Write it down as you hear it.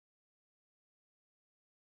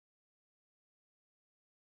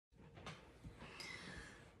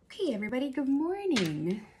Okay, everybody, good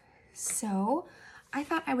morning. So I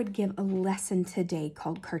thought I would give a lesson today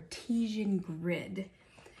called Cartesian Grid.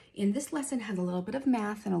 And this lesson has a little bit of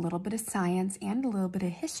math and a little bit of science and a little bit of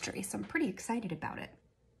history, so I'm pretty excited about it.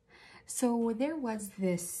 So there was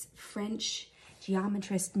this French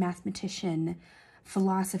geometrist, mathematician,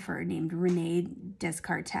 philosopher named René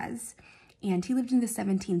Descartes, and he lived in the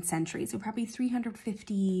 17th century, so probably between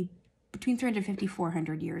 350,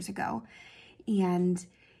 400 years ago. And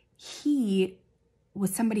he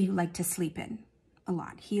was somebody who liked to sleep in a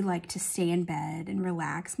lot. He liked to stay in bed and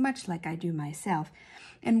relax, much like I do myself.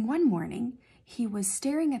 And one morning, he was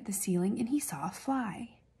staring at the ceiling and he saw a fly.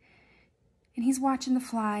 And he's watching the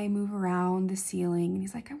fly move around the ceiling. And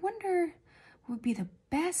he's like, I wonder what would be the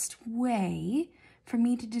best way for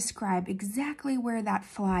me to describe exactly where that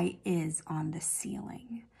fly is on the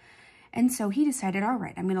ceiling. And so he decided, all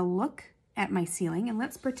right, I'm going to look at my ceiling and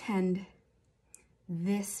let's pretend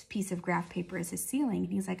this piece of graph paper is his ceiling.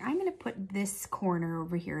 And he's like, I'm going to put this corner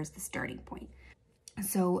over here as the starting point.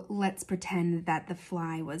 So let's pretend that the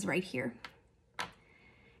fly was right here.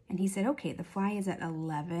 And he said, okay, the fly is at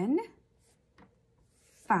 11,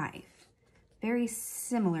 5. Very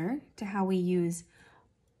similar to how we use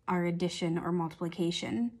our addition or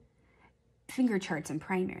multiplication finger charts in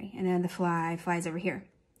primary. And then the fly flies over here.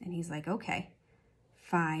 And he's like, okay,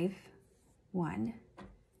 5, 1.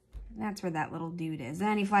 That's where that little dude is.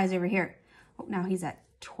 Then he flies over here. Oh, now he's at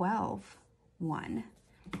 12, 1,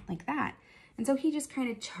 like that. And so he just kind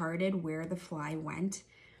of charted where the fly went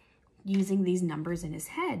using these numbers in his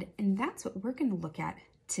head. And that's what we're going to look at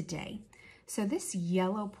today. So this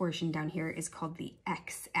yellow portion down here is called the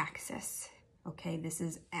x-axis. Okay, this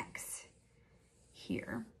is x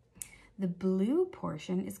here. The blue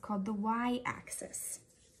portion is called the y-axis.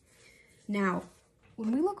 Now,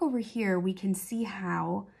 when we look over here, we can see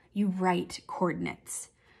how you write coordinates.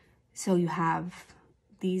 So you have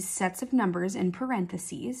these sets of numbers in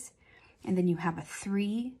parentheses, and then you have a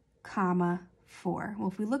 3, 4. Well,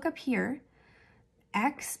 if we look up here,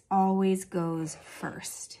 x always goes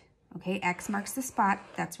first. Okay, x marks the spot.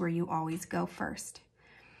 That's where you always go first.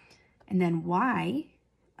 And then y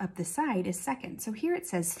up the side is second. So here it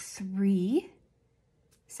says 3.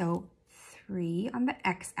 So 3 on the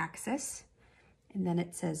x-axis. And then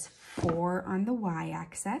it says 4 on the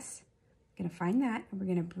y-axis. We're going to find that, and we're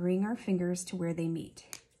going to bring our fingers to where they meet.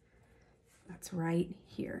 That's right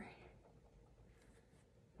here.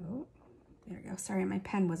 Oh, there we go. Sorry, my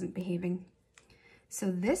pen wasn't behaving.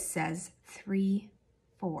 So this says 3,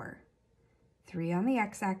 4. 3 on the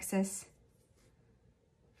x-axis,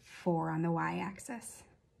 4 on the y-axis.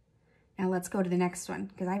 Now let's go to the next one,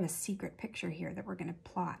 because I have a secret picture here that we're going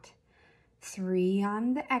to plot. 3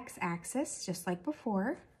 on the x-axis, just like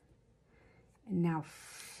before. And now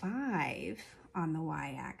 5 on the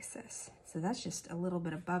y-axis. So that's just a little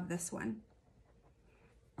bit above this one.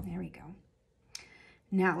 There we go.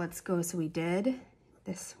 Now let's go. So we did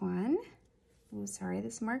this one. Oh, sorry,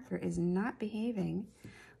 this marker is not behaving.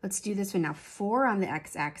 Let's do this one now. 4 on the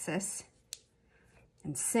x-axis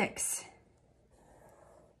and 6.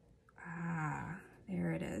 Ah,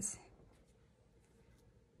 there it is.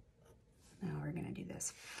 Now we're going to do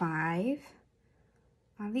this. 5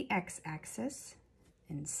 on the x-axis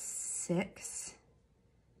and 6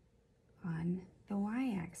 on the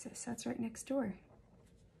y-axis. That's right next door.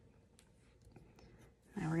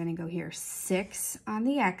 Now we're going to go here. 6 on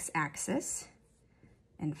the x-axis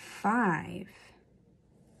and 5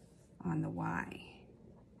 on the y.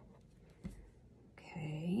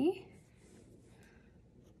 Okay.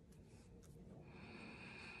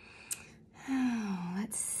 Oh,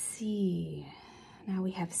 let's see. Now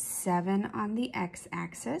we have 7 on the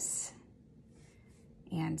x-axis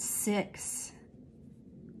and 6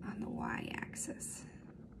 on the y-axis.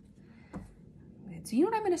 So you know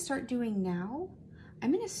what I'm going to start doing now?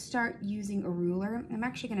 I'm going to start using a ruler. I'm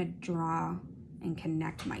actually going to draw and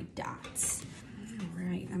connect my dots. All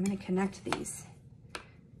right, I'm going to connect these.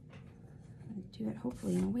 I'm going to do it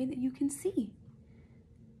hopefully in a way that you can see.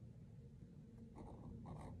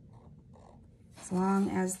 As long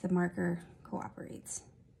as the marker cooperates.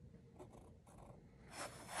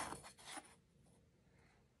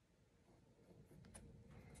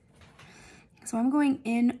 So I'm going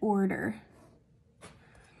in order.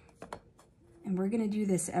 And we're going to do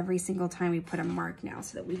this every single time we put a mark now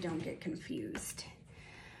so that we don't get confused.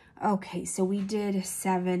 Okay, so we did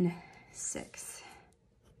 7, 6.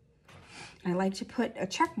 I like to put a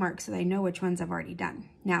check mark so that I know which ones I've already done.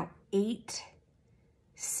 Now, 8,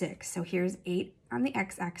 6. So here's 8 on the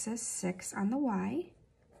x-axis, 6 on the y,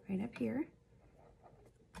 right up here.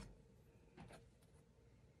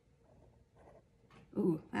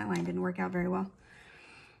 Ooh, that line didn't work out very well.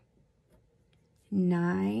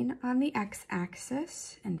 9 on the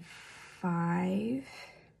x-axis and 5,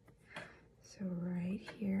 so right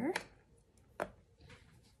here.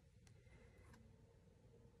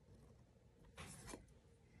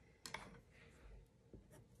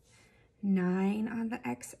 Nine on the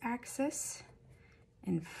x-axis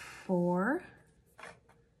and 4.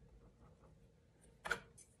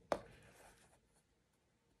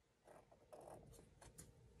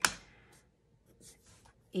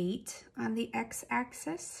 8 on the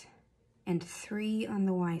x-axis and 3 on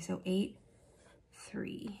the y, so 8,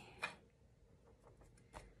 3.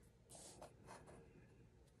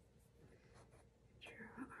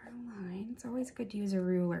 Draw our line. It's always good to use a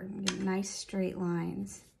ruler and get nice straight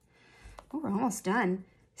lines. Oh, we're almost done.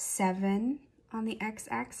 7 on the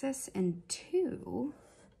x-axis and 2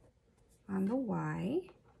 on the y.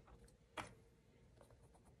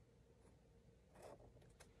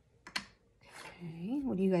 Okay,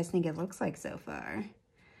 what do you guys think it looks like so far?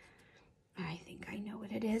 I think I know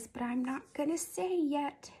what it is, but I'm not gonna say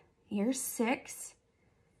yet. Here's 6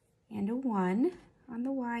 and a 1 on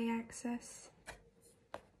the y-axis.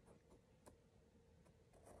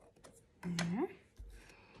 There.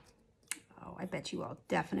 Oh, I bet you all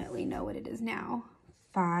definitely know what it is now.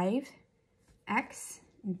 5x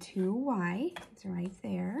and 2y. It's right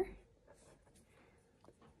there.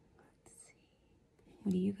 Let's see.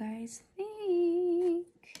 What do you guys think?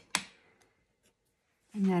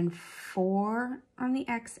 And then 4 on the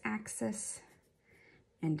x-axis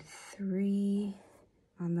and 3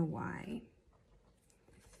 on the y.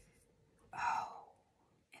 Oh,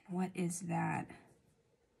 and what is that?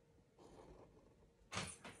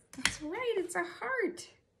 That's right, it's a heart.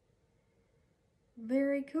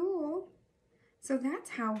 Very cool. So that's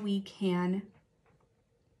how we can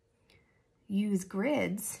use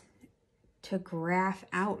grids to graph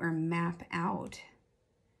out or map out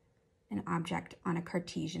an object on a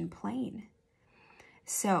Cartesian plane.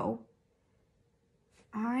 So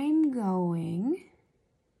I'm going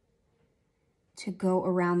to go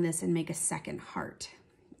around this and make a second heart.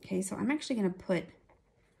 Okay, so I'm actually going to put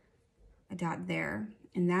a dot there,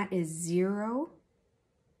 and that is 0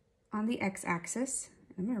 on the x-axis.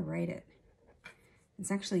 I'm going to write it.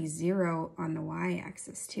 It's actually 0 on the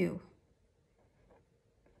y-axis too.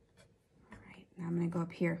 All right, now I'm going to go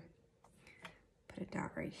up here. Put a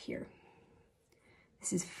dot right here.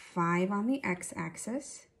 This is 5 on the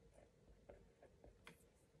x-axis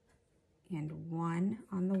and 1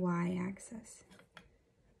 on the y-axis.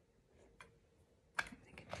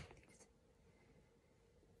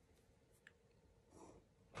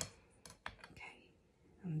 Okay,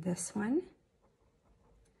 and this one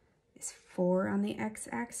is 4 on the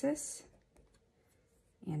x-axis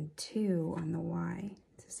and 2 on the y.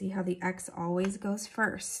 So see how the x always goes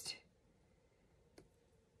first.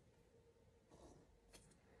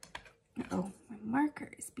 Uh-oh, my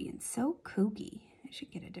marker is being so kooky. I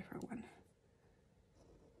should get a different one.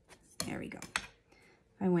 There we go.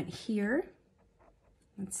 I went here.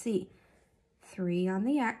 Let's see. 3 on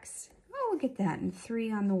the x. Oh, look at that. And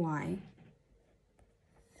 3 on the y.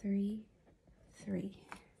 3, 3.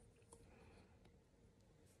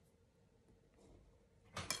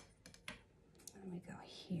 Let me go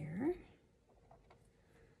here.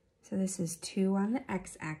 So this is 2 on the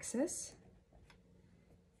x-axis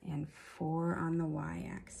and 4 on the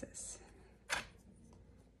y-axis. I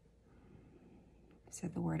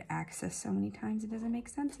said the word axis so many times it doesn't make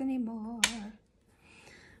sense anymore.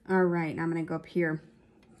 All right, now I'm gonna go up here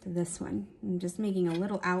to this one. I'm just making a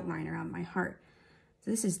little outline around my heart. So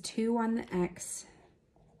this is 2 on the x,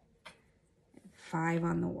 5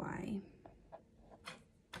 on the y.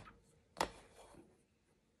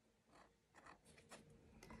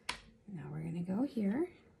 Now we're gonna go here.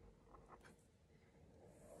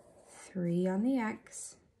 3 on the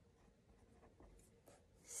x,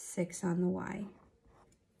 6 on the y.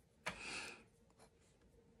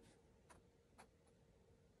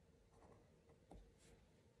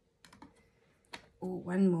 Oh,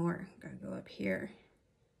 one more. Gotta go up here.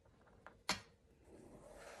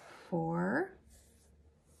 4,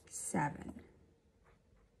 7.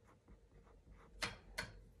 Go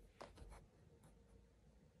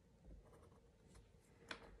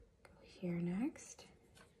here next.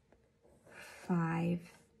 5,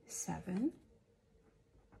 7.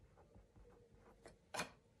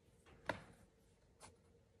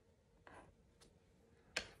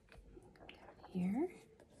 Here.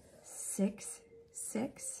 6,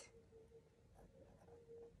 6.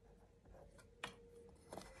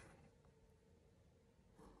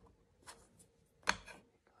 Go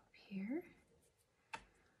up here.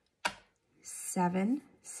 7,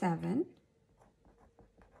 7.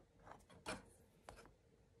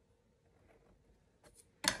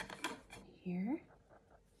 Here.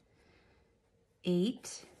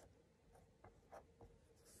 8,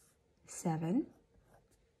 7.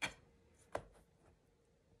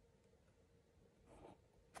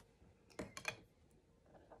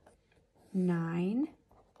 9,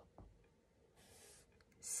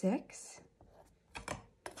 6.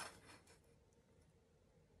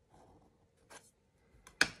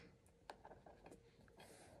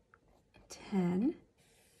 10,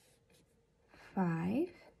 5.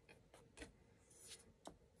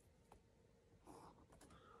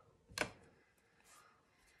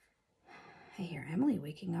 I hear Emily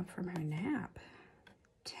waking up from her nap.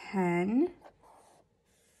 10,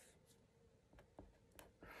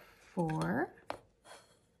 4.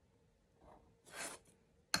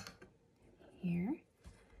 Here.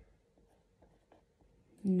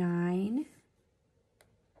 9,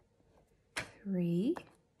 3.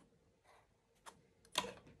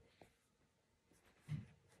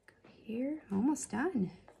 Here, almost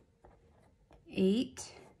done.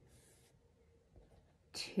 8,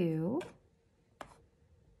 2.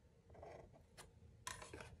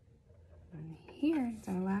 And here is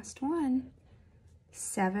our last one.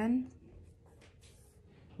 7,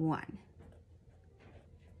 1.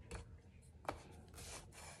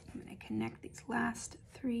 I'm going to connect these last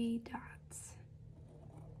 3 dots.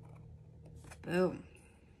 Boom.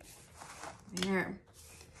 There.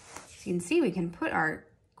 So you can see we can put our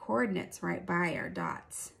coordinates right by our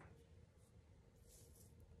dots.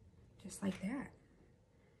 Just like that.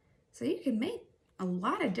 So you can make a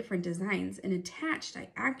lot of different designs, and attached I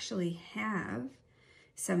actually have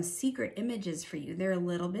some secret images for you. They're a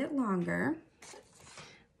little bit longer.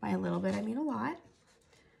 By a little bit, I mean a lot.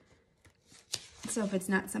 So if it's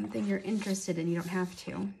not something you're interested in, you don't have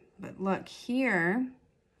to. But look, here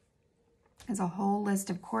is a whole list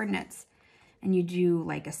of coordinates, and you do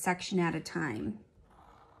like a section at a time,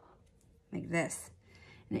 like this.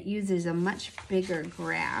 And it uses a much bigger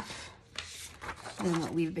graph than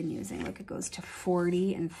what we've been using. Look, it goes to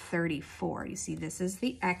 40 and 34. You see, this is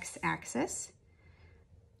the x-axis,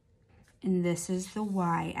 and this is the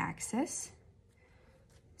y-axis.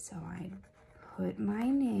 So I put my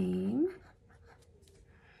name,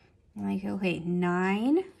 like, okay,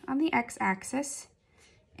 9 on the x-axis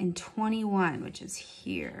and 21, which is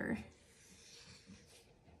here.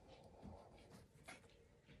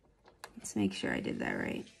 Let's make sure I did that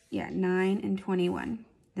right. Yeah, 9 and 21.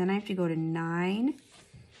 Then I have to go to 9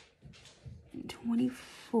 and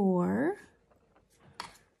 24.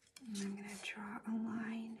 And I'm going to draw a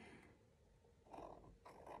line.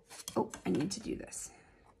 Oh, I need to do this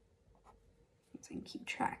so I can keep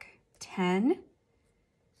track. 10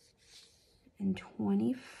 and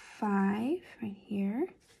 25 right here.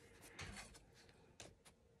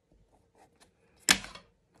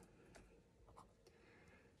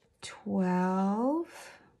 $12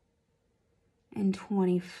 and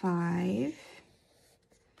 25.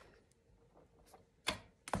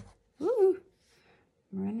 Ooh,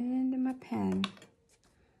 I'm running into my pen.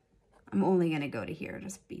 I'm only going to go to here,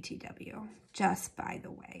 just BTW. Just by the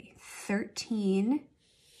way, 13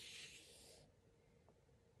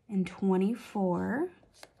 and 24.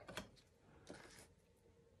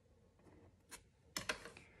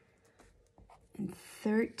 And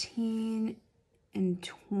 13 and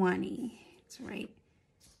 20. It's right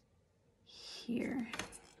here.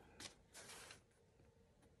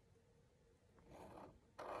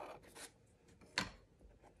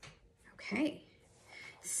 Okay,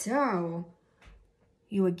 so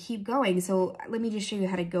you would keep going. So let me just show you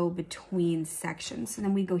how to go between sections. So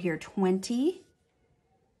then we go here, 20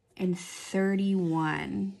 and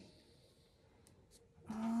 31.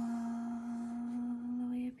 All the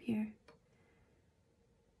way up here.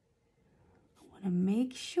 I want to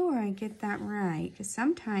make sure I get that right, because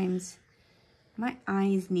sometimes my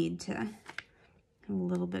eyes need to have a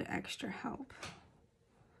little bit extra help.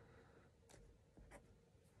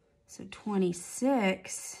 So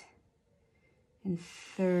 26 and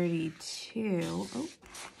 32. Oh,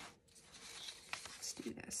 let's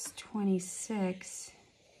do this. 26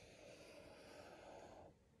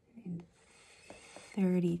 and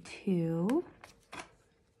 32.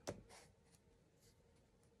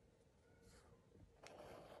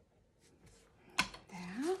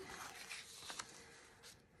 That.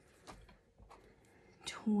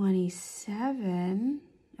 27.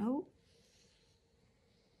 Oh.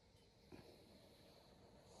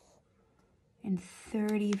 And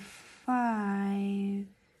 35.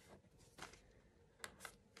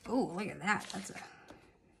 Oh, look at that.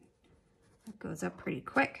 That goes up pretty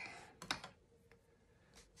quick.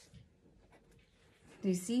 Do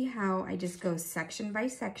you see how I just go section by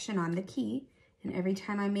section on the key, and every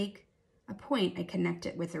time I make a point, I connect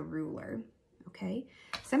it with a ruler, okay?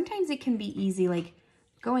 Sometimes it can be easy, like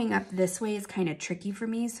going up this way is kind of tricky for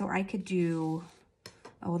me, so I could do,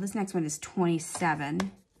 oh, well, this next one is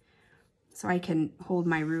 27. So I can hold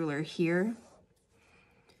my ruler here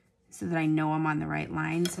so that I know I'm on the right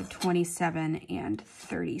line. So 27 and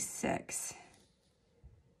 36.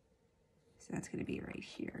 So that's going to be right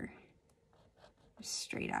here,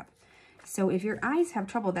 straight up. So if your eyes have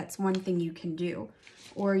trouble, that's one thing you can do.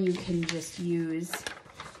 Or you can just use,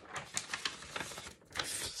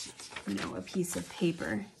 you know, a piece of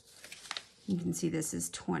paper. You can see this is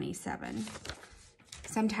 27.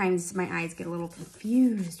 Sometimes my eyes get a little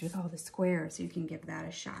confused with all the squares, so you can give that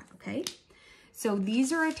a shot, okay? So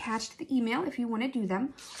these are attached to the email if you want to do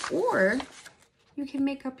them, or you can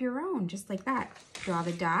make up your own, just like that. Draw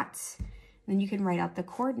the dots, and then you can write out the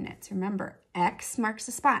coordinates. Remember, X marks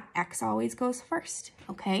the spot. X always goes first,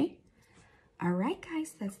 okay? All right,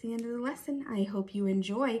 guys, that's the end of the lesson. I hope you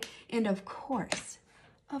enjoy. And of course,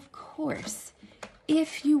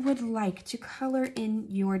 if you would like to color in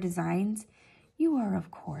your designs, you are, of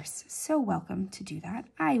course, so welcome to do that.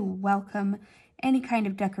 I welcome any kind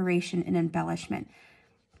of decoration and embellishment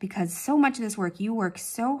because so much of this work you work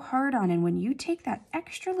so hard on, and when you take that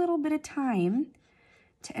extra little bit of time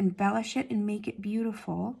to embellish it and make it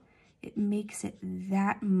beautiful, it makes it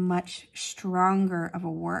that much stronger of a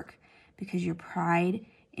work because your pride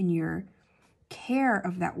and your care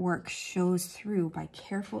of that work shows through by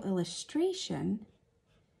careful illustration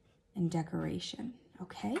and decoration,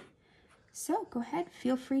 okay? So go ahead,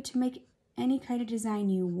 feel free to make any kind of design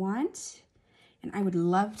you want, and I would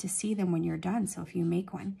love to see them when you're done. So if you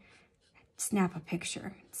make one, snap a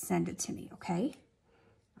picture, send it to me, okay?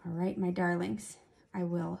 All right, my darlings, I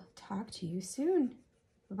will talk to you soon.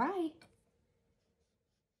 Bye-bye.